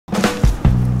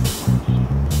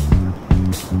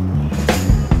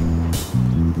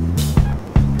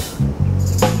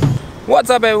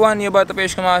What's up everyone, ये बात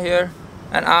पेश कुमार here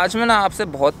and आज मैं ना आपसे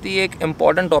बहुत ही एक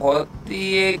इम्पॉर्टेंट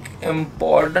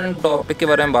टॉपिक के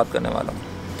बारे में बात करने वाला हूँ।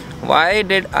 Why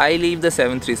did I leave the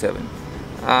 737?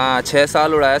 6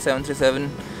 साल उड़ाया 737,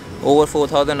 over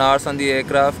 4,000 hours on the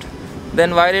aircraft.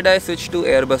 Then why did I switch to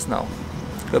Airbus now?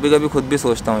 कभी कभी खुद भी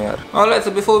सोचता हूँ यार। Alright,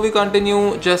 so before we continue,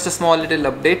 just a small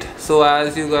little update. So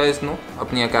as you guys know,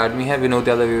 अपनी academy है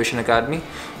Vinod Yadav Aviation Academy.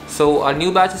 So our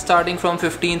new batch is starting from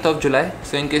 15th of July.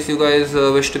 So in case you guys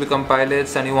wish to become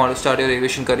pilots and you want to start your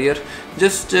aviation career,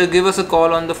 just give us a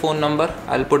call on the phone number.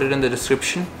 I'll put it in the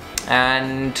description.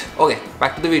 And okay,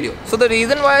 back to the video. So the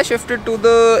reason why I shifted to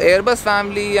the Airbus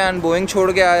family and Boeing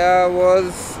छोड़ के आया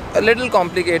was a little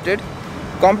complicated.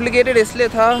 Complicated इसलिए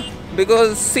था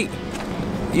because see,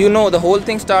 you know the whole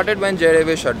thing started when Jet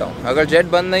Airways shut down. अगर jet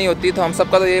बंद नहीं होती तो हम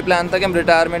सबका तो ये प्लान था कि हम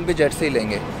रिटायरमेंट भी जेट से ही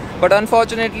लेंगे. But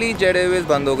unfortunately Jet Airways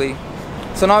बंद हो गई.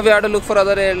 So now we have to look for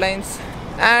other airlines.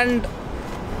 And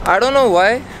I don't know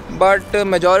why, but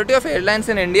majority of airlines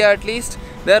in India at least,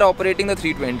 they are operating the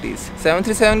 320s.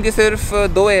 737 की सिर्फ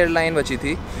 2 airline बची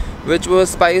थी, which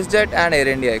was SpiceJet and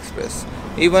Air India Express.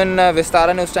 Even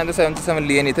Vistara ने उस time तो 737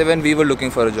 लिए नहीं थे when we were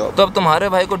looking for a job. तो अब तुम्हारे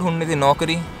भाई को ढूंढनी थी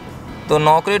नौकरी. तो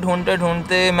नौकरी ढूंढते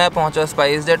ढूंढते मैं पहुंचा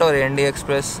SpiceJet और Air India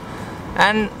Express.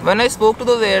 And when I spoke to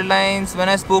those airlines, when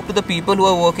I spoke to the people who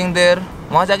are working there,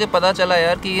 वहाँ जाके पता चला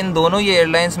यार कि इन दोनों ये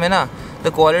airlines में ना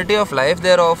the quality of life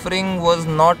they are offering was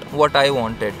not what I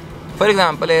wanted. For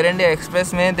example, Air India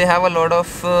Express में they have a lot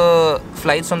of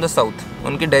flights from the south.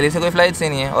 उनकी दिल्ली से कोई flights ही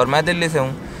नहीं है और मैं दिल्ली से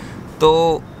हूँ,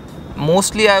 तो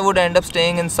mostly I would end up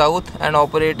staying in south and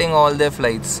operating all their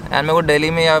flights. And मेरे को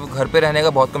दिल्ली में या घर पे रहने का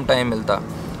बहुत कम टाइम मिलता,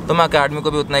 तो मैं अकेडमी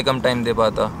को भी उतना ही कम टाइम दे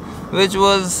पाता, which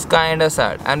was kinda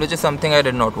sad and which is something I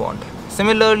did not want.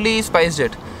 Similarly,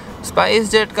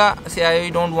 SpiceJet का, see, I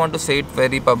don't want to say it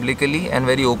very publicly and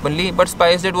very openly, but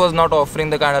SpiceJet was not offering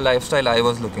the kind of lifestyle I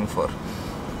was looking for.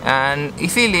 And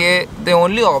इसीलिए the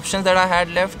only options that I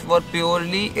had left were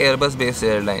purely Airbus based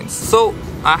airlines. So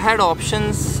I had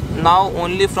options now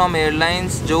only from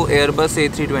airlines जो Airbus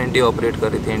A320 operate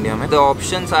कर रही थी India में. The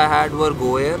options I had were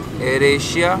Go Air,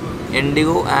 AirAsia,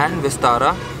 Indigo and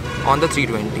Vistara on the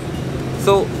 320.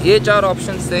 So ये 4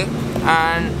 options थे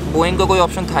and Boeing का कोई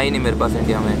option था ही नहीं मेरे पास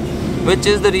इंडिया में, which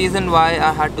is the reason why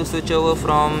I had to switch over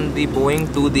from the Boeing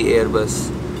to the Airbus.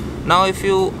 Now if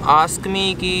you ask me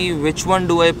कि which one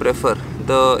do I prefer,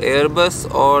 the Airbus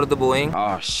or the Boeing?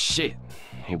 Oh shit,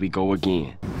 here we go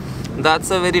again. That's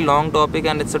a very long topic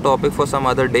and it's a topic for some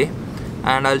other day,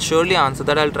 and I'll surely answer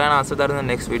that. I'll try and answer that in the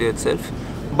next video itself.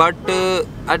 But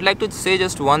I'd like to say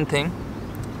just one thing.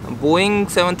 Boeing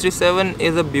 737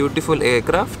 is a beautiful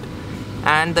aircraft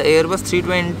and the Airbus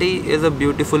 320 is a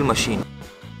beautiful machine.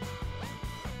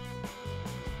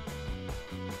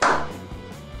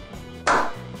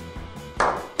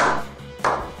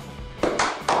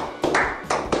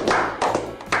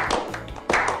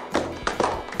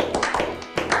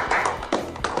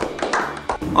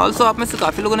 Also आप में से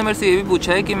काफ़ी लोगों ने मेरे से ये भी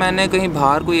पूछा है कि मैंने कहीं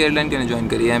बाहर कोई एयरलाइन क्यों नहीं ज्वाइन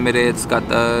करी है, एमिरेट्स,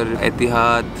 कतर,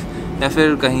 एतिहाद या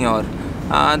फिर कहीं और.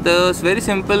 The very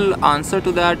simple answer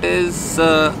to that is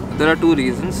there are 2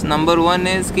 reasons. Number 1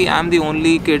 is कि I'm the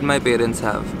only kid my parents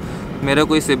have. मेरा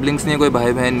कोई siblings नहीं है, कोई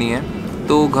भाई बहन नहीं है,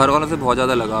 तो घर वालों से बहुत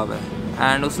ज़्यादा लगाव है.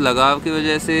 एंड उस लगाव की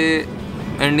वजह से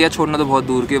इंडिया छोड़ना तो बहुत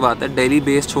दूर की बात है, दिल्ली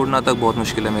बेस छोड़ना तक बहुत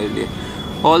मुश्किल है मेरे लिए.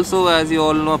 Also as you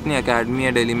all know अपनी अकेडमी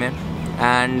है दिल्ली में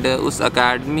एंड उस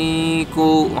अकेडमी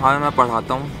को वहाँ मैं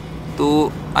पढ़ाता हूँ,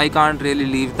 तो I can't really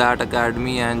leave that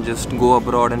academy and just go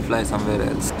abroad and fly somewhere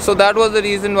else. So that was the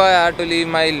reason why I had to leave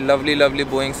my lovely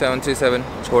Boeing 737.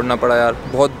 छोड़ना पड़ा यार,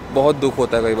 बहुत दुख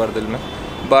होता है कई बार दिल में,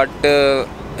 but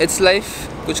it's life,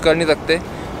 कुछ कर नहीं सकते.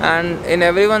 And in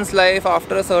everyone's life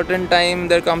after a certain time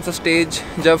there comes a stage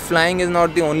जब flying is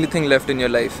not the only thing left in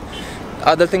your life.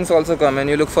 Other things also come and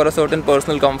you look for a certain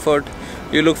personal comfort,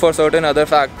 you look for certain other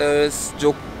factors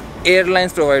जो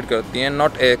airlines provide करती हैं,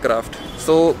 not aircraft.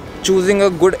 So choosing a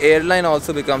good airline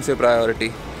also becomes your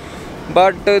priority.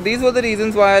 But these were the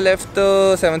reasons why I left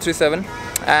the 737,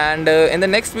 and in the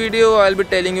next video I'll be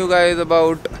telling you guys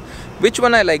about which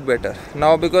one I like better.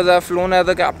 Now because I've flown as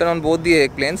a captain on both the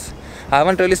airplanes, I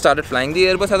haven't really started flying the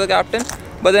Airbus as a captain,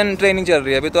 but then training चल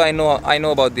रही है अभी, तो I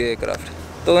know about the aircraft.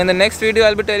 So in the next video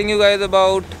I'll be telling you guys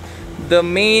about the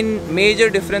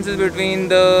major differences between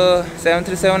the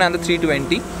 737 and the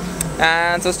 320,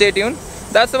 and so stay tuned.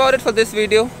 That's about it for this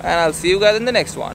video and I'll see you guys in the next one.